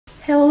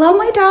Hello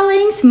my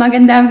darlings!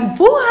 Magandang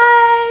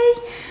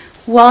buhay!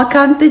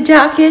 Welcome to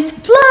Jackie's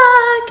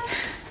vlog!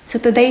 So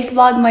today's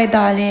vlog my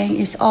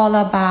darling is all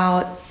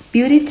about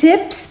beauty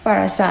tips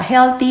para sa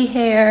healthy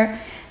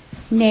hair,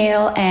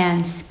 nail,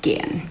 and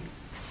skin.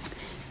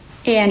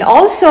 And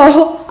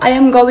also, I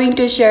am going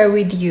to share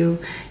with you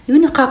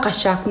yung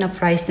nakakashock na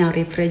price ng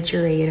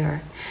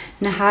refrigerator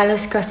na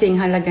halos kasing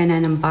halaga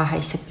na ng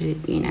bahay sa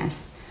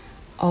Pilipinas.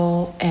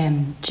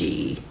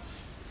 OMG!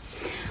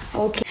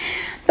 Okay.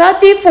 But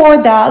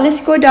before that,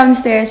 let's go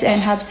downstairs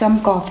and have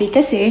some coffee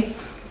kasi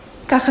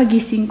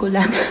kakagising ko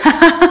lang.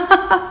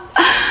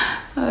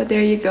 Oh, there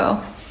you go.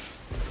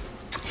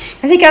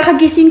 Kasi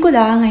kakagising ko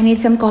lang, I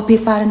need some coffee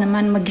para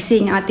naman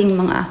magising ating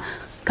mga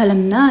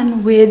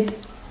kalamnan with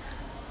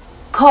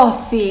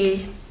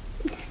coffee.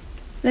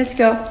 Let's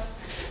go.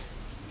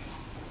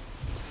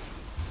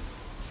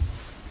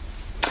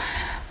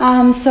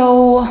 So,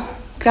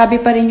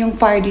 grabe pa rin yung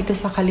fire dito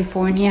sa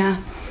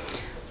California.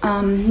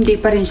 Hindi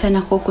pa rin siya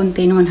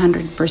nako-contain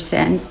 100%.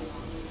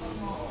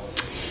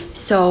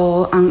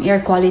 So, ang air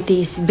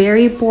quality is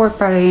very poor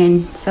pa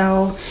rin.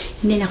 So,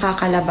 hindi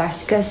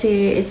nakakalabas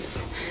kasi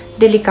it's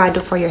delikado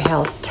for your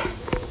health.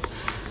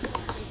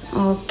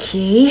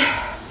 Okay.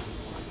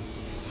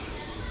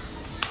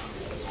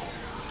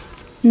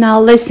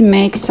 Now, let's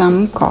make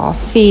some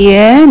coffee.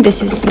 This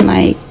is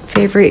my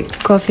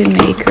favorite coffee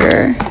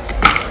maker.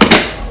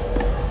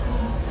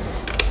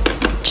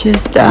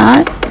 Just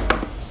that.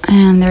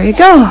 And there you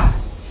go.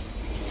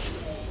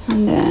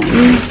 And then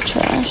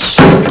trash.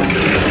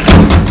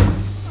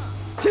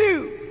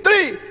 2,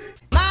 3.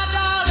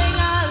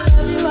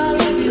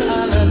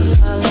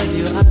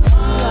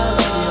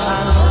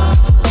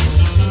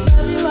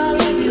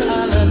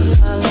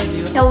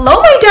 Hello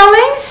my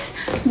darlings!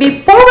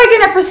 Before we're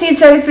gonna proceed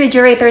sa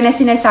refrigerator na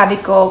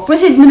sinasabi ko,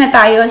 proceed muna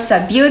tayo sa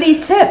beauty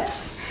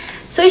tips.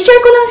 So, i-share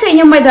ko lang sa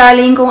inyo my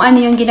darling kung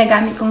ano yung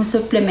ginagamit kong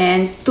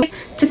supplement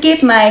to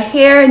keep my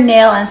hair,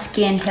 nail, and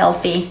skin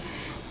healthy.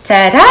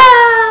 Ta-da!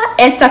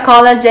 It's a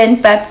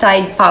collagen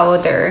peptide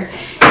powder.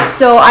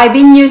 So, I've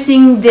been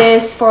using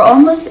this for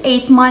almost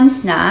 8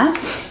 months na.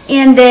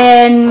 And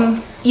then,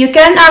 you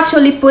can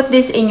actually put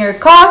this in your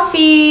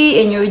coffee,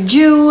 in your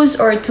juice,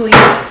 or to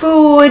your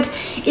food.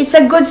 It's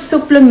a good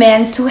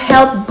supplement to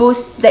help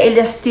boost the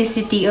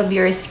elasticity of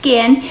your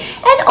skin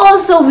and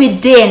also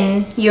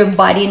within your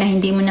body na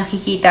hindi mo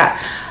nakikita.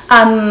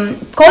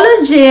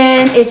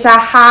 Collagen is a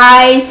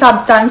high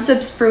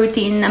substance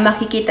protein na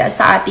makikita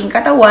sa ating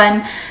katawan,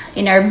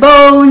 in our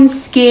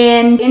bones,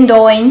 skin,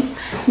 joints,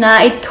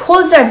 na it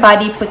holds our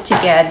body put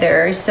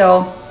together.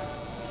 So,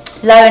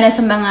 lalo na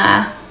sa mga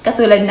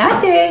katulad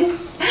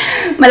natin,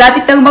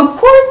 malapit nang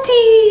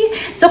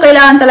mag-40. So,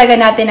 kailangan talaga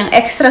natin ng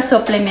extra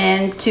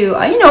supplement to,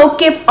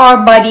 keep our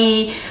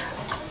body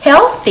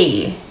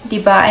healthy.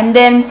 Diba? And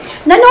then,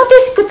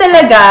 na-notice ko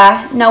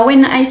talaga na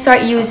when I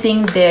start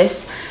using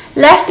this,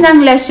 less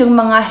yung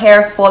mga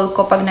hair fall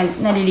ko pag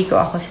naliligo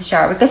ako sa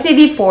shower. Kasi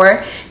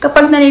before,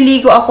 kapag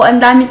naliligo ako, ang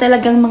dami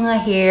talagang mga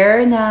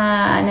hair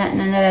na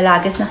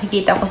nalalagas,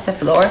 nakikita ko sa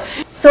floor.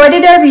 So, I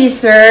did a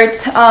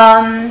research,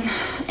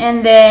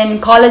 and then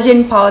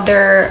collagen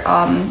powder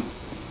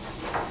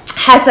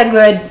has a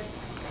good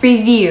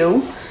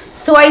review.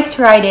 So, I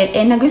tried it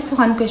and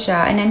nagustuhan ko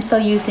siya and I'm still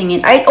using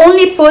it. I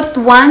only put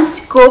 1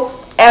 scoop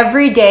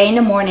every day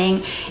in the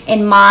morning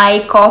in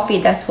my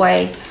coffee. That's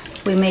why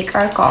we make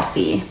our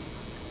coffee.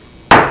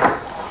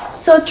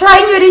 So, try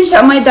nyo rin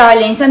siya, my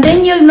darlings. And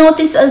then, you'll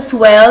notice as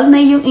well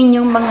na yung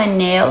inyong mga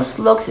nails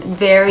looks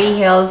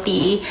very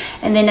healthy.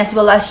 And then, as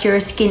well as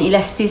your skin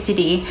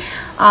elasticity.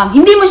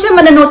 Hindi mo siya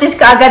mananotice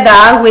kaagad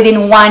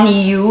within 1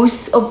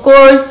 use. Of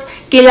course,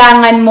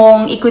 kailangan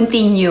mong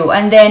i-continue.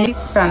 And then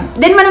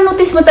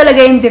mananotice mo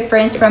talaga yung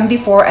difference from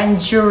before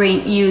and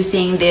during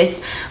using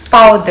this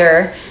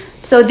powder.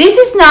 So, this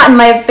is not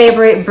my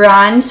favorite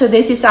brand. So,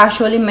 this is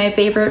actually my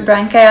favorite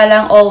brand. Kaya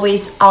lang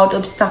always out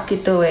of stock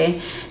ito eh.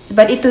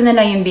 But ito na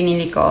lang yung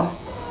binili ko.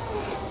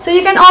 So,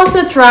 you can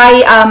also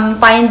try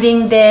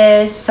finding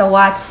this sa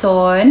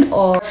Watson.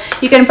 Or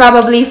you can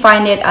probably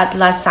find it at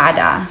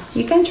Lazada.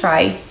 You can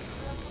try.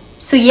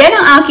 So, yan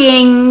ang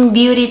aking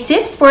beauty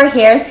tips for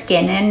hair,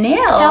 skin, and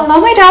nails.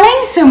 Hello, my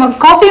darlings! So,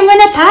 mag-coffee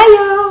muna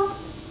tayo!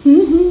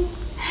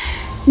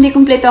 Hindi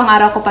kumpleto ang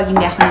araw ko pag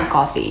hindi ako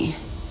nag-coffee.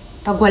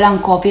 Pag walang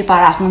coffee,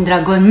 para akong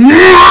dragon.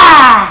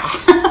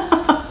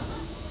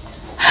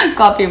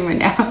 Coffee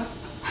muna.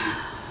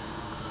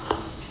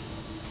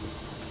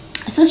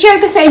 So,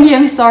 share ko sa inyo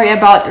yung story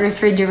about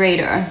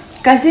refrigerator.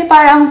 Kasi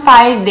parang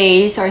 5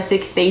 days or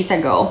 6 days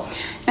ago,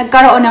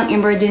 nagkaroon ng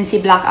emergency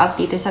blackout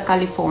dito sa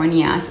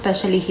California,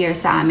 especially here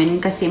sa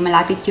amin kasi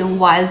malapit yung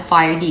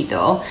wildfire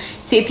dito.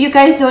 So, if you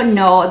guys don't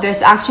know,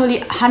 there's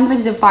actually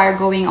hundreds of fire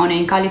going on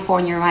in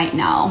California right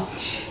now.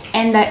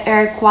 And the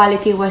air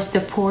quality was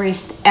the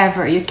poorest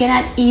ever. You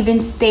cannot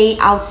even stay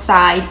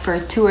outside for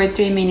 2 or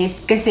 3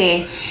 minutes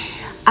kasi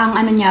ang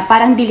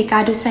parang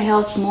delikado sa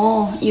health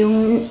mo.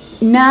 Yung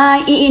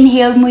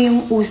na-i-inhale mo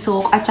yung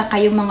usok at saka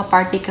yung mga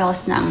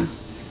particles ng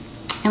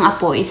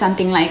apoy,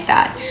 something like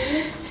that.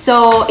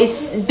 So,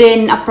 it's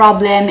been a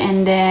problem,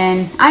 and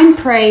then I'm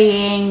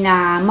praying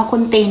na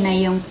makontain na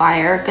yung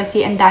fire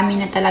kasi ang dami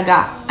na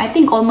talaga. I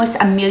think almost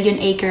 1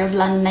 million acre of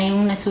land na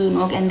yung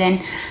nasunog, and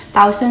then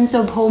thousands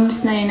of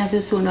homes na yung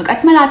nasusunog.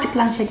 At malapit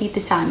lang siya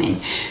dito sa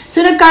amin.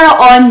 So,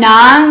 nagkaroon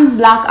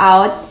ng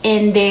blackout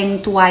and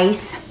then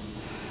twice.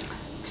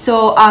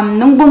 So,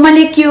 nung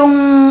bumalik yung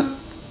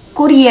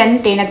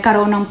kuryente,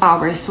 nagkaroon ng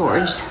power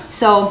source.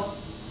 So,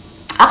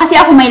 kasi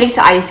ako mahilig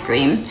sa ice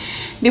cream.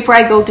 Before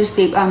I go to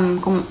sleep,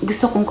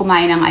 gusto kong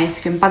kumain ng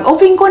ice cream. Pag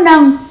open ko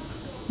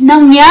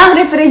ng yang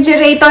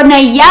refrigerator na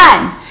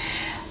yan,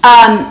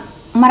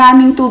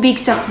 maraming tubig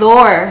sa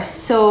floor.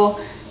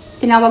 So,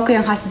 tinawag ko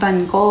yung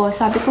husband ko.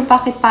 Sabi ko,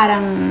 bakit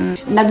parang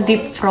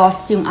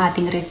nag-defrost yung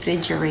ating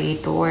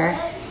refrigerator?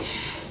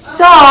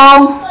 So,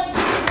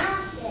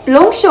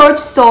 long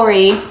short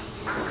story,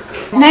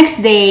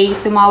 next day,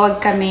 tumawag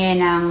kami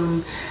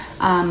ng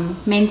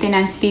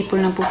maintenance people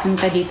na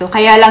pupunta dito.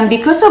 Kaya lang,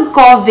 because of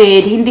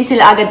COVID, hindi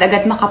sila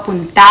agad-agad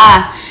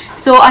makapunta.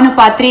 So, 3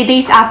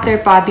 days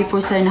after pa, before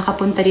sila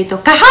nakapunta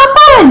dito.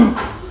 Kahapon!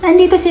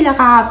 Nandito sila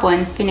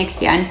kahapon. Pinex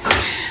yan.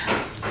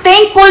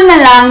 Thankful na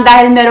lang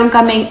dahil meron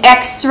kaming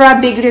extra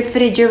big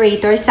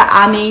refrigerator sa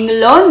aming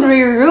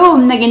laundry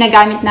room na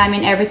ginagamit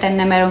namin every time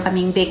na meron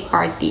kaming big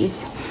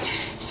parties.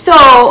 So,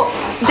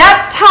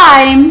 that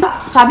time,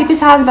 sabi ko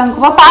sa husband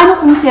ko, paano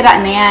kung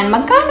sira na yan?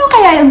 Magkano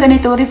kaya yung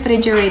ganito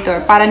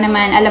refrigerator? Para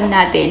naman alam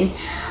natin.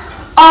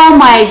 Oh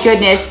my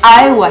goodness,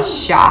 I was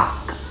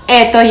shocked.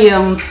 Ito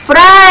yung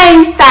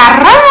price!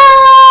 Tara!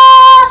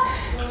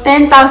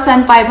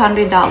 $10,500.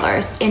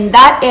 And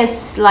that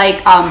is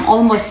like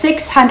almost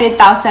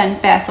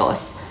 600,000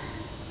 pesos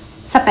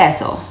sa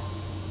peso.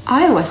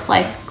 I was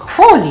like,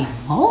 holy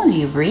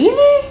moly,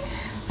 really?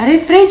 A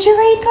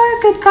refrigerator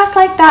could cost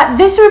like that?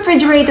 This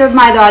refrigerator,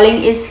 my darling,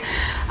 is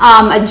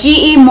a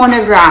GE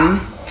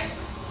monogram.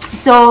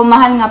 So,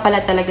 mahal nga pala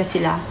talaga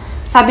sila.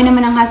 Sabi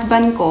naman ng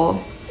husband ko,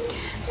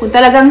 kung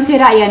talagang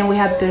sira yan, we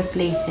have to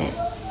replace it.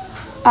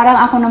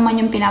 Parang ako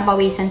naman yung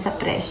pinapawisan sa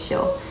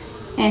presyo.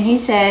 And he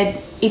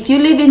said, if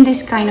you live in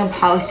this kind of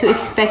house, you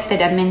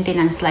expected a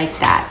maintenance like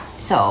that.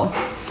 So,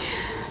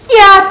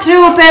 yeah,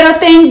 true. Pero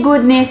thank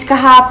goodness,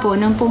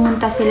 kahapon, nung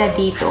pumunta sila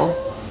dito,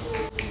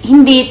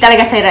 hindi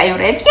talaga sira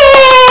yung ref.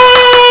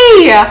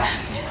 Yay!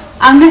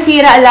 Ang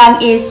nasira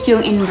lang is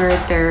yung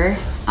inverter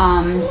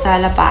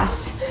sa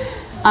labas.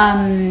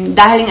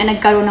 Dahil nga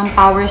nagkaroon ng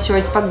power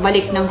source,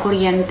 pagbalik ng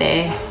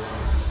kuryente,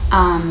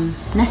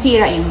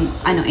 nasira yung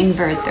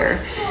inverter.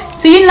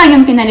 So, yun lang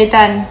yung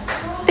pinalitan.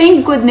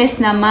 Thank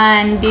goodness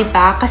naman, di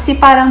ba? Kasi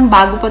parang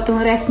bago pa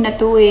tong ref na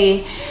to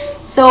eh.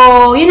 So,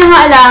 yun na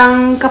nga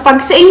lang,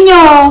 kapag sa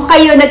inyo,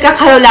 kayo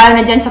nagkakarolaan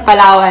na dyan sa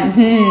Palawan,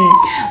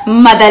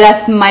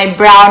 madalas may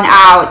brown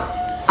out.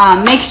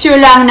 Make sure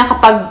lang na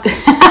kapag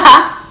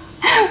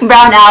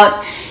brown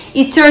out,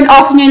 i-turn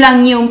off nyo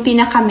lang yung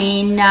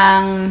pinaka-main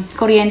ng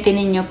kuryente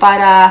ninyo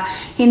para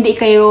hindi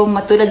kayo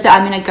matulad sa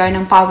amin nagkaroon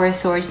ng power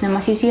source na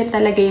masisira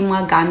talaga yung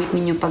mga gamit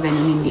ninyo pag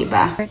ganun, hindi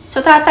ba?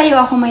 So, tatayo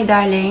ako, my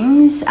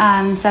darlings,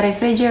 sa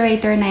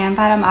refrigerator na yan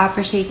para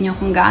ma-appreciate nyo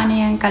kung gaano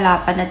yan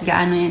kalapad at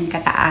gaano yan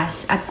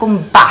kataas at kung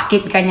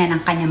bakit ganyan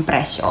ang kanyang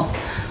presyo.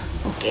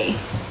 Okay.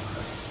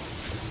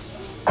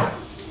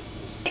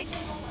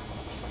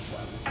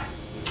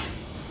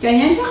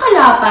 Ganyan siya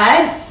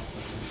kalapad.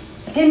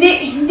 At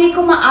hindi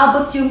ko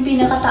maabot yung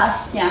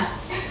pinakataas niya.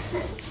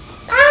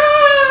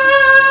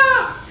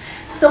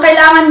 So,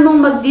 kailangan mong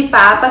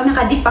magdipa. Pag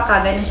nakadipa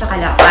ka, ganun siya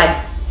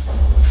kalapad.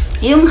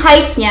 Yung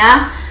height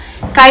niya,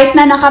 kahit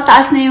na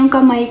nakataas na yung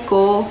kamay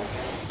ko,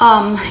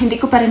 hindi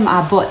ko pa rin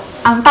maabot.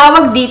 Ang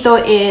tawag dito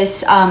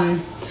is,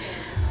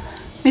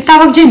 may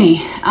tawag dyan eh,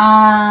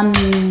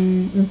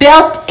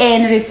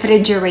 built-in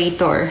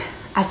refrigerator.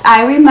 As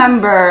I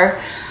remember,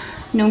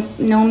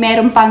 nung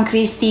meron pang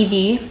Chris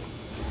TV,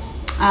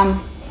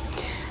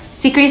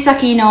 si Chris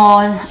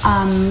Aquino,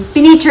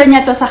 pinicture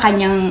niya to sa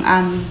kanyang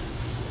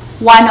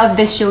one of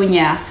the show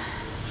niya.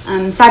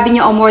 Sabi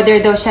niya,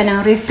 umorder daw siya ng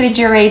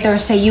refrigerator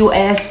sa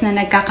US na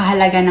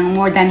nagkakahalaga ng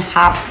more than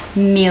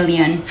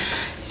 500,000.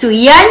 So,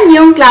 yan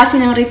yung klase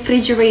ng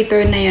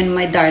refrigerator na yun,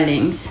 my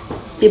darlings.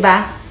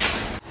 Diba?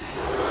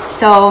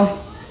 So,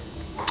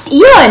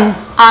 yun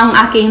ang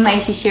aking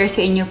mai-share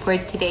sa inyo for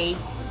today.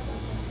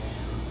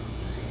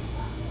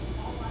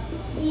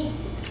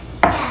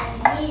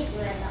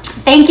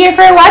 Thank you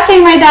for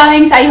watching, my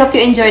darlings. I hope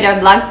you enjoyed our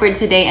vlog for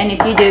today. And if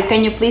you do,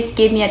 can you please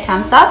give me a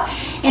thumbs up?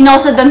 And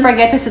also, don't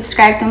forget to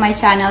subscribe to my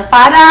channel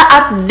para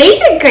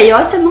updated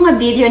kayo sa mga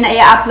video na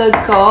i-upload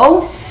ko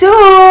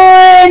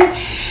soon.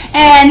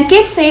 And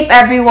keep safe,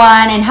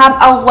 everyone. And have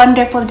a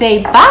wonderful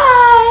day.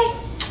 Bye!